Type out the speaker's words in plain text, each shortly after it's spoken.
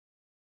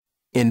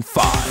in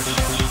 5,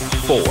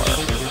 4,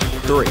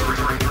 3, 2,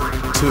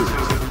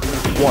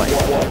 1.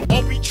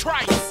 Obi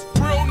Trice,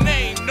 real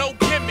name, no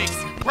gimmicks.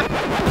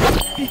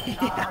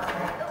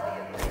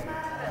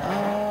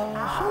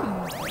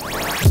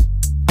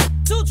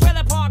 Two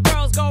trailer park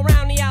girls go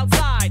round the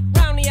outside,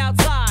 round the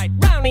outside,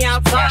 round the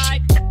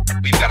outside.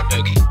 We've got a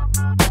boogie.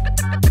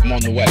 I'm on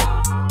the way.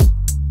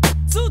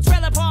 Two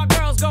trailer park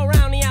girls go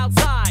round the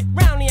outside,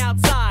 round the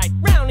outside,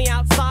 round the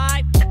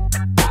outside.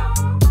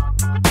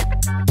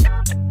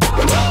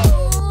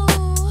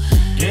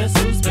 Guess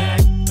who's back?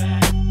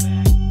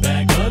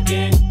 Back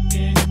again.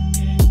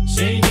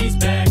 Shady's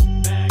back.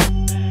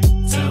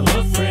 Tell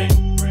a friend.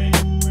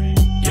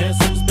 Guess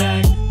who's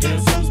back?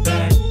 Guess who's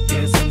back?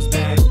 Guess who's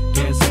back?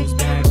 Guess who's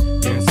back?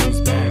 Guess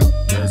who's back?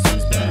 Guess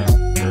who's back?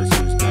 Guess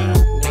who's back?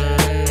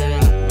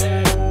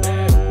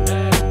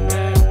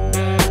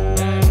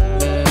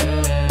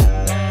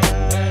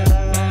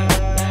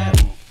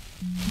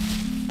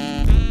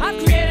 I've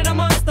created a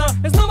monster,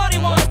 cause nobody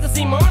wants to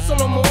see Marshall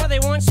no more. They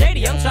want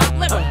Shady, I'm chopped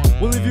liver.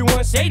 Well, if you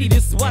want Shady,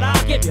 this is what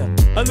I'll give you.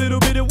 A little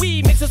bit of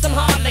weed mixed with some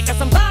hard liquor,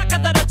 some vodka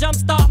that'll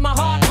jumpstart my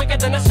heart quicker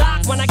than a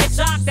shock when I get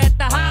shocked at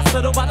the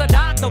hospital by the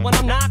doctor when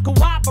I'm not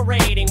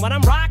cooperating, when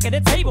I'm rocking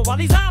the table while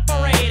he's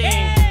operating.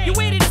 Hey! You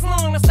waited this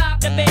long to stop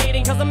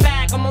debating, cause I'm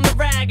back, I'm on the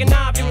rag and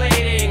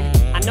ovulating.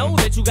 I know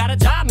that you got a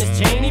job, Miss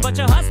Cheney, but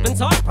your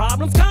husband's heart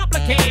problem's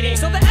complicating.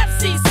 So the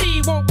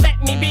FCC won't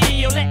let me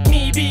be, or let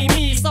me be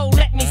me, so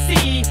let me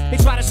see. They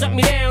try to shut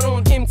me down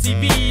on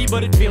MTV,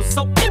 but it feels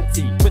so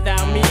empty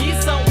without me.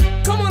 So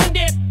come on and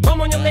dip,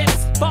 bum on your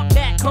lips, fuck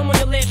that, come on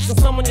your lips, and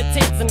some on your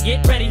tits, and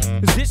get ready,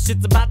 cause this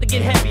shit's about to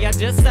get heavy. I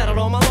just settled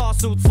all my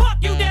lawsuits, fuck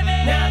you,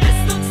 Devin. Now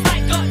this looks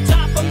like a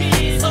job for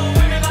me, so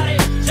everybody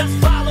just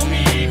follow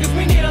me, cause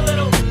we need a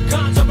little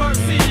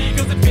controversy,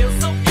 cause it feels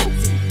so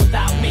empty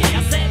without me.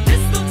 I said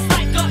this looks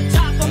like a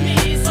job for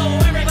me, so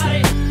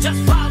everybody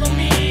just follow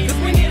me, cause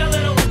we need a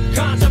little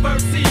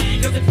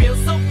controversy, cause it feels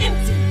so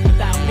empty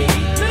without me.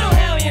 Little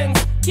hellions,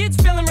 kids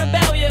feeling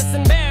rebellious,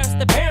 embarrassed,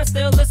 the parents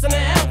still listen to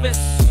Elvis.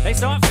 They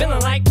start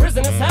feeling like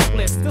prisoners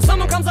helpless, till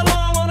someone comes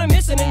along on a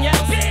mission and yells,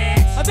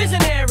 bitch! A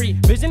visionary,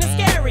 vision is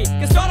scary,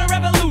 can start a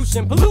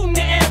revolution, polluting the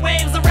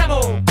airwaves, a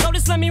rebel. So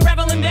just let me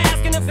revel and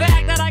bask in the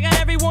fact that I got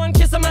everyone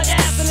kissing my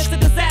ass, and it's a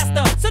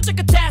disaster, such a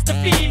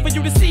catastrophe for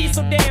you to see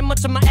so damn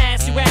much of my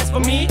ass. You ask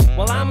for me?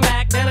 Well, I'm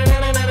back.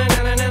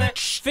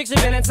 Fix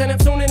your minutes and I'm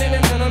tuning in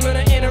and I'm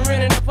gonna enter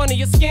in and up under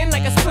your skin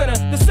like a splinter.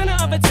 The center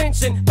of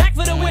attention, back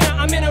for the winner,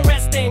 I'm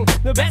interesting.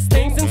 The best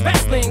things in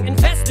wrestling,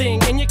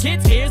 investing in your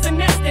kids' ears and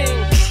nesting.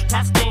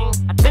 Testing,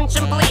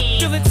 attention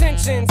please. Feel the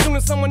tension, soon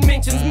as someone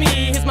mentions me.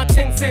 Here's my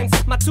 10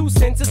 cents, my 2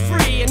 cents is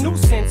free. A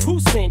nuisance, who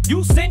sent?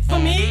 You sent for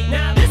me?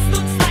 Now this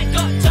looks like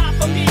a job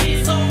for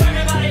me, so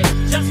everybody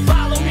just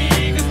follow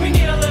me, cause we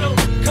need a little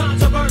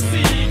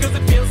controversy, cause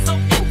it feels so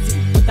empty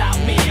without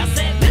me. I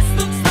said this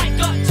looks like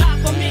a job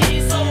for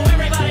me, so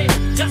everybody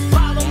just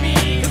follow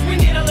me, cause we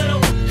need a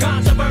little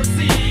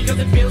controversy, cause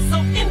it feels so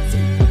empty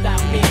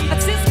without me. I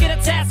just get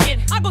a tasket,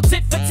 I go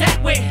tit for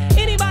tat with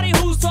anybody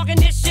who's talking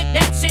this shit,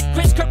 that shit.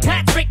 Chris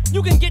Kirkpatrick,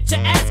 you can get your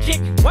ass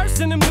kicked worse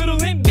than them little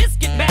Limp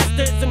Bizkit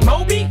bastards. And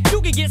Moby,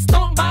 you can get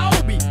stomped by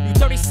Obi. You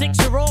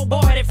 36-year-old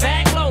boy-headed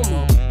fag, blow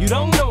me. You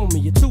don't know me,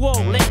 you're too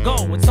old, let go,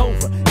 it's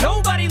over.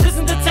 Nobody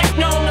listen to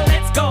techno, now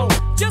let's go.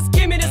 Just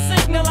give me the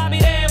signal, I'll be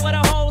there with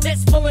a whole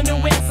list full of new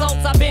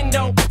insults. I've been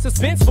dope,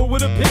 suspenseful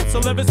with a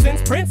pencil ever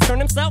since Prince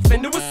turned himself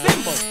into a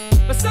symbol.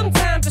 But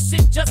sometimes the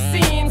shit just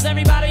seems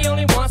everybody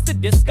only wants to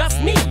discuss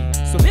me.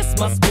 So this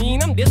must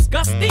mean I'm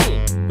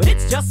disgusting. But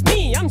it's just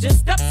me, I'm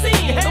just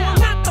obscene. So I'm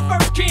not the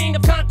first king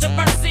of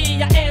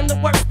controversy. I am the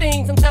worst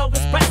things until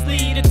Elvis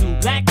Presley to do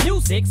black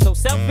music so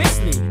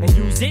selfishly and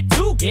use it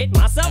to get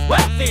myself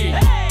wealthy.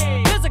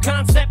 Hey, there's a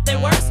concept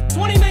that works.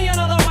 20 million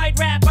other white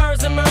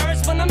rappers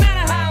emerge, but no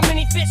matter how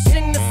many fish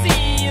in the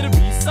sea, it'll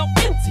be so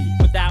empty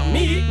without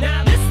me.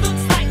 Now